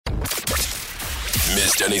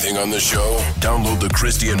Missed anything on the show? Download the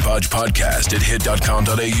Christy and Podge podcast at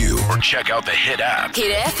hit.com.au or check out the Hit app.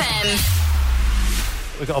 Hit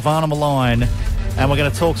FM. We've got Ivana Maline, and we're going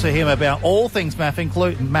to talk to him about all things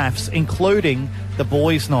maths, including the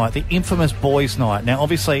boys' night, the infamous boys' night. Now,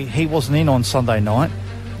 obviously, he wasn't in on Sunday night,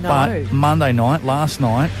 but Monday night, last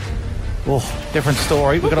night, different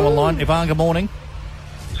story. We've got him on line. Ivana, good morning.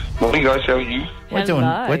 Morning, guys. How are you? We're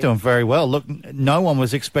doing very well. Look, no one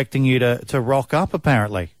was expecting you to rock up,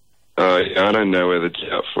 apparently. I don't know where the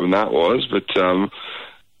doubt from that was, but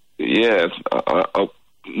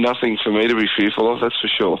nothing for me to be fearful of. That's for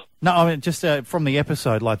sure. No, I mean just from the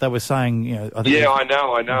episode, like they were saying, you know. I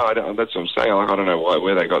know. That's what I'm saying. Like, I don't know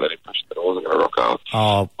where they got that impression that I wasn't going to rock up.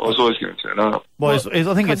 Oh, I was always going to turn up. Well, I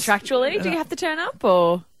think contractually, do you have to turn up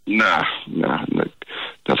or? Nah, nothing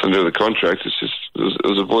to do with the contract. It's just it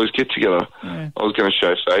was a boys' get together. Yeah. I was going to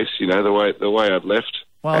show face, you know, the way I'd left,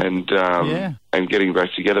 and getting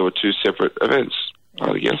back together were two separate events,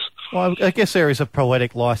 I guess. Well, I guess there is a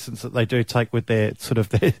poetic license that they do take with their sort of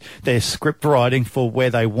their script writing for where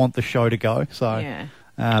they want the show to go. So,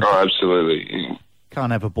 absolutely. Yeah.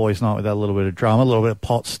 Can't have a boys' night without a little bit of drama, a little bit of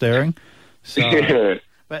pot stirring. So, yeah.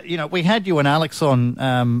 But, you know, we had you and Alex on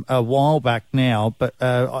a while back now, but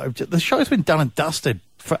the show's been done and dusted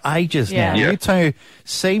for ages now. Yeah. You two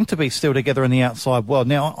seem to be still together in the outside world.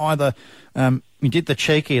 Now, either you did the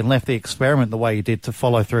cheeky and left the experiment the way you did to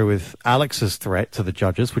follow through with Alex's threat to the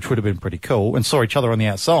judges, which would have been pretty cool, and saw each other on the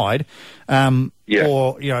outside,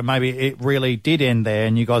 or, you know, maybe it really did end there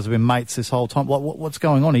and you guys have been mates this whole time. What's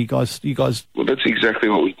going on? Are you guys... Well, that's exactly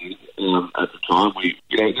what we did. At the time,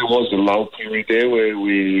 there was a lull period there where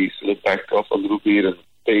we sort of backed off a little bit, and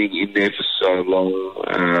being in there for so long,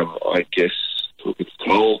 I guess, took its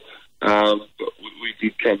toll. But we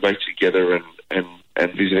did come back together and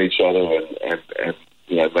visit each other and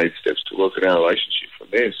you know, made steps to work on our relationship from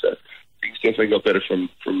there. So things definitely got better from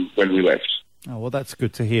when we left. Oh, well, that's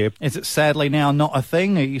good to hear. Is it sadly now not a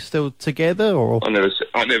thing? Are you still together? Or I never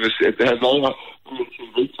said that. No, we're in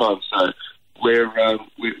TV time, so we're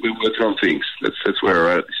working on things. That's where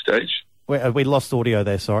we're at this stage. We lost audio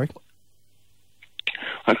there, sorry.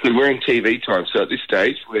 I said we're in TV time, so at this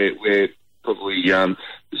stage we're probably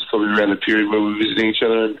this is probably around the period where we're visiting each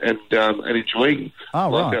other and enjoying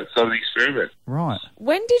life outside of the experiment. Right.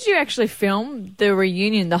 When did you actually film the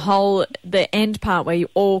reunion, the end part where you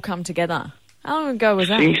all come together? How long ago was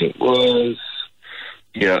that? I think it was.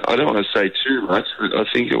 Yeah, I don't want to say too much, but I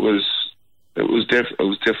think it was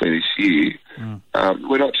definitely this year.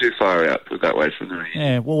 We're not too far out, put it that way, from the reunion.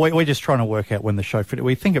 Yeah, well, we're just trying to work out when the show...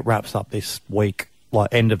 We think it wraps up this week,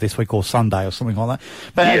 like end of this week or Sunday or something like that.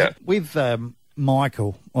 But with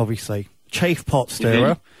Michael, obviously, chief pot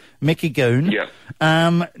stirrer, Mickey Goon. Yeah.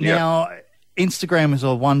 Now, Instagram is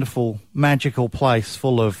a wonderful, magical place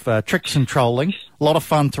full of tricks and trolling. A lot of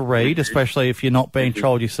fun to read, especially if you're not being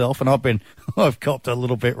trolled yourself. And I've copped a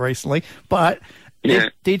little bit recently. But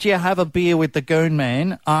did you have a beer with the Goon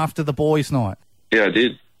Man after the boys' night? Yeah, I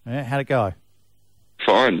did. Yeah, how'd it go?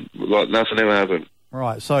 Fine. Like nothing ever happened.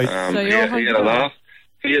 Right, so... he had a laugh.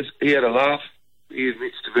 He had a laugh. He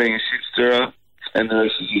admits to being a shit stirrer, and the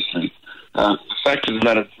rest is history. The fact of the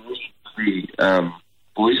matter, the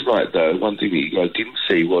boys' night, though, one thing that you guys didn't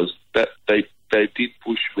see was that they did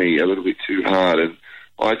push me a little bit too hard, and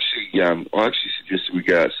I actually suggested we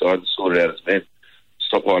go outside and sort it out as men.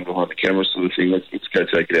 Stop hiding behind the camera, sort of thing. Let's go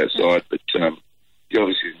take it outside. But you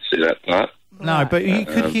obviously didn't see that part. No, but you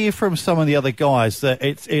could hear from some of the other guys that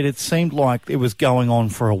it seemed like it was going on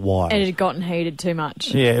for a while. And it had gotten heated too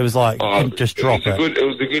much. Yeah, it was like, just drop it. It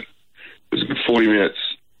was a good 40 minutes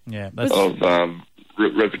of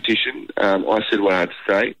repetition. I said what I had to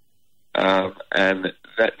say, and that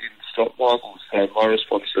didn't stop Michael. So my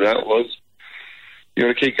response to that was, you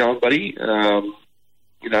want to keep going, buddy?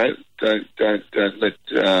 You know,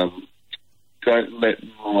 don't let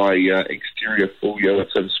my exterior fool you.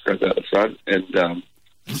 Let's have a scrap out the front. And,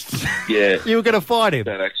 you were going to fight him?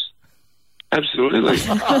 Absolutely.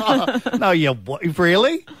 No,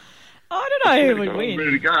 really? I don't know who would win.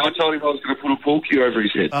 Ready to go. I told him I was going to put a pool cue over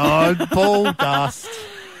his head. Oh, bull dust.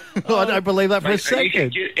 I don't believe that for a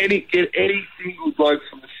second. You can get any single bloke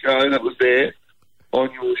from the show that was there on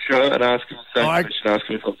your show and ask him the same question. Ask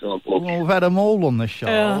him if I'm feeling pool cue. Well, we've had them all on the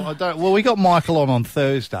show. We got Michael on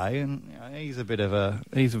Thursday, and he's a bit of a.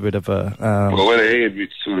 Well, whether he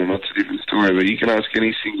admits to it or not, it's a different story. But you can ask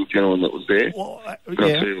any single gentleman that was there. Well, I'll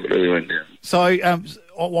tell you what really went down. So,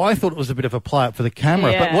 I thought it was a bit of a play up for the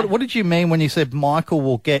camera. Yeah. But what did you mean when you said Michael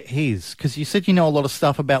will get his? Because you said you know a lot of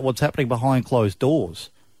stuff about what's happening behind closed doors.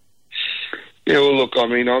 Yeah, well, look, I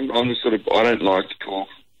mean, I'm the sort of, I don't like to talk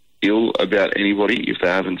ill about anybody if they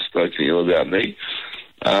haven't spoken ill about me.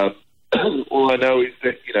 All I know is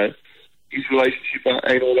that, his relationship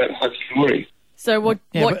ain't all that hunky-dory. So what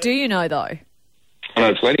do you know, though? I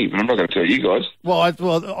know plenty, but I'm not going to tell you guys. Well,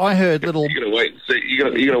 I heard little... You're going to wait and see. You're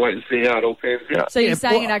going to wait and see how it all pans out. So you're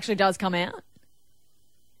saying it actually does come out?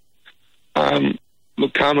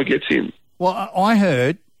 Look, karma gets in. Well, I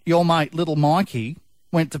heard your mate, little Mikey,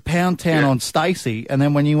 went to Pound Town on Stacey, and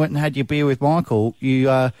then when you went and had your beer with Michael,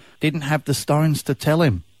 you didn't have the stones to tell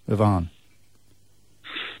him, Yvonne.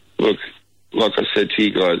 Look, like I said to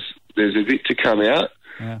you guys, there's a bit to come out.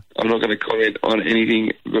 Yeah. I'm not going to comment on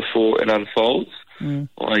anything before it unfolds. Mm.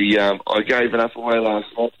 I gave enough away last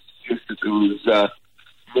night to suggest that there was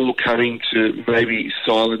more coming to maybe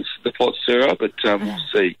silence the pot stirrer, but we'll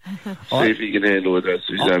see. See if he can handle it as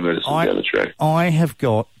his own medicine down the track.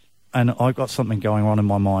 I've got something going on in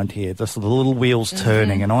my mind here. Just the little wheels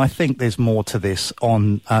turning, and I think there's more to this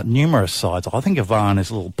on numerous sides. I think Ivan is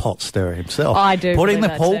a little pot stirrer himself. I do. Putting the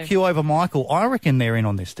pool cue over Michael, I reckon they're in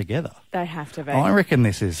on this together. They have to be. I reckon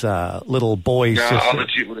this is little boys. No,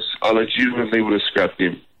 I legitimately would have scrapped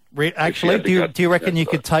him. Actually, do you reckon you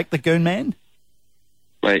could take the goon man?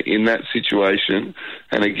 Mate, in that situation,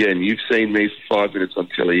 and again, you've seen me for 5 minutes on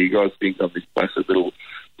telly. You guys think I'm this placid little,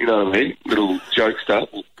 you know what I mean, little jokester.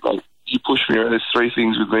 Like, you push me around. There's 3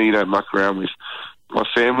 things with me you don't muck around with: my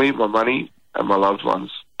family, my money, and my loved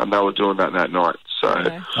ones. And they were doing that night. So,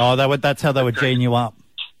 okay. That's how they were geeing you up.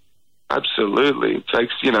 Absolutely. It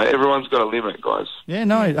takes, everyone's got a limit, guys. Yeah,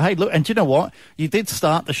 no. Hey, look, and do you know what? You did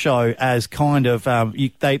start the show as kind of, well,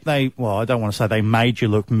 I don't want to say they made you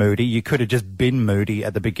look moody. You could have just been moody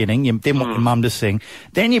at the beginning. You didn't want your mum to sing.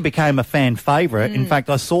 Then you became a fan favourite. In fact,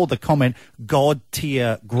 I saw the comment, God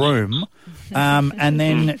tier groom. And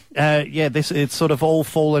then, it's sort of all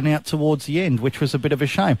fallen out towards the end, which was a bit of a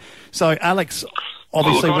shame. So, Alex...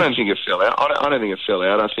 Obviously, I don't think it fell out. I don't think it fell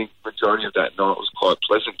out. I think the majority of that night was quite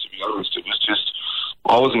pleasant, to be honest. It was just,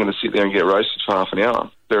 I wasn't going to sit there and get roasted for half an hour.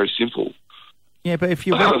 Very simple. Yeah, but if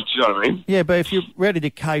you're do you know what I mean? Yeah, but if you're ready to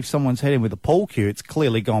cave someone's head in with a pool cue, it's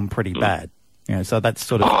clearly gone pretty bad. So that's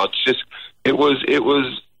sort of... it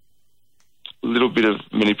was a little bit of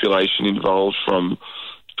manipulation involved from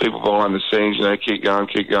people behind the scenes. Keep going.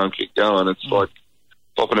 It's like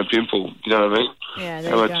popping a pimple. You know what I mean? Yeah,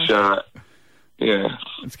 there you go. Yeah.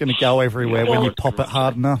 It's going to go everywhere when you pop it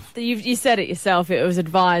hard enough. You said it yourself. It was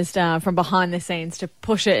advised from behind the scenes to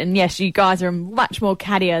push it. And yes, you guys are much more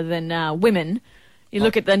cattier than women. You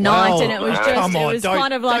look at the night and it was just,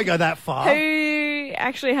 kind of like, don't go that far. Who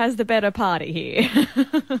actually has the better party here?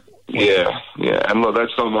 Yeah. And look,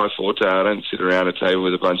 that's not my forte. I don't sit around a table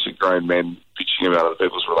with a bunch of grown men bitching about other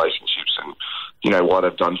people's relationships and, why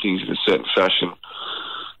they've done things in a certain fashion.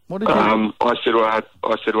 What did you I said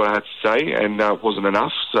what I had to say, and it wasn't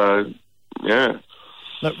enough. So, yeah.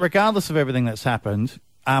 Look, regardless of everything that's happened,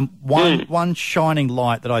 one shining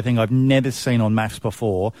light that I think I've never seen on MAFS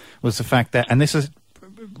before was the fact that, and this is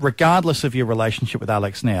regardless of your relationship with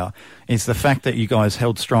Alex now, is the fact that you guys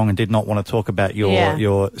held strong and did not want to talk about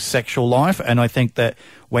your sexual life. And I think that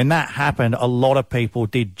when that happened, a lot of people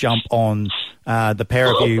did jump on the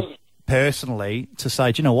pair of you personally to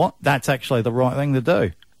say, do you know what? That's actually the right thing to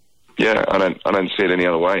do. Yeah, I don't see it any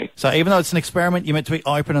other way. So even though it's an experiment, you're meant to be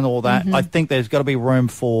open and all that, I think there's got to be room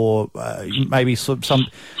for maybe some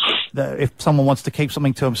if someone wants to keep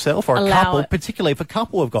something to himself, or a couple, particularly if a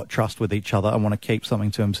couple have got trust with each other and want to keep something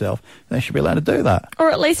to himself, they should be allowed to do that. Or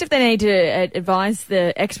at least if they need to advise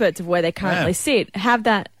the experts of where they currently sit, have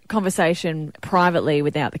that conversation privately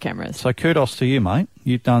without the cameras. So kudos to you, mate.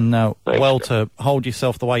 You've done well to hold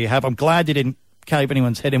yourself the way you have. I'm glad you didn't cave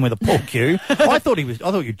anyone's head in with a pool cue. I thought you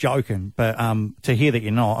were joking, but to hear that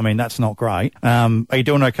you're not, I mean, that's not great. Are you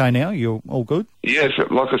doing okay now? You're all good? Yeah,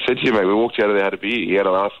 like I said to you, mate, we walked out of there, had a beer, he had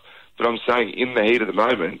a laugh. But I'm saying, in the heat of the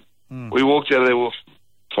moment, we walked out of there, we were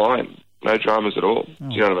fine. No dramas at all. Do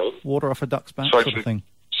you know what I mean? Water off a duck's back sort of thing.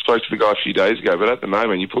 Spoke to the guy a few days ago, but at the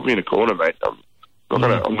moment, you put me in a corner, mate. I'm not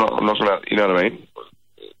gonna, you know what I mean?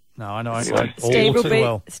 No, I know.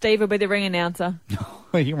 Steve will be the ring announcer.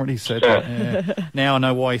 You already said that. Yeah. Now I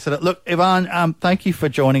know why you said it. Look, Ivan, thank you for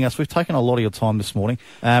joining us. We've taken a lot of your time this morning.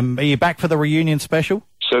 Are you back for the reunion special?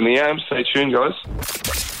 Certainly am. Stay tuned, guys.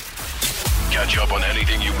 Catch up on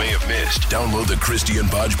anything you may have missed. Download the Christy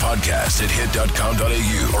and Budge podcast at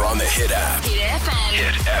hit.com.au or on the Hit app. Hit FM.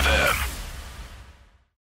 Hit FM.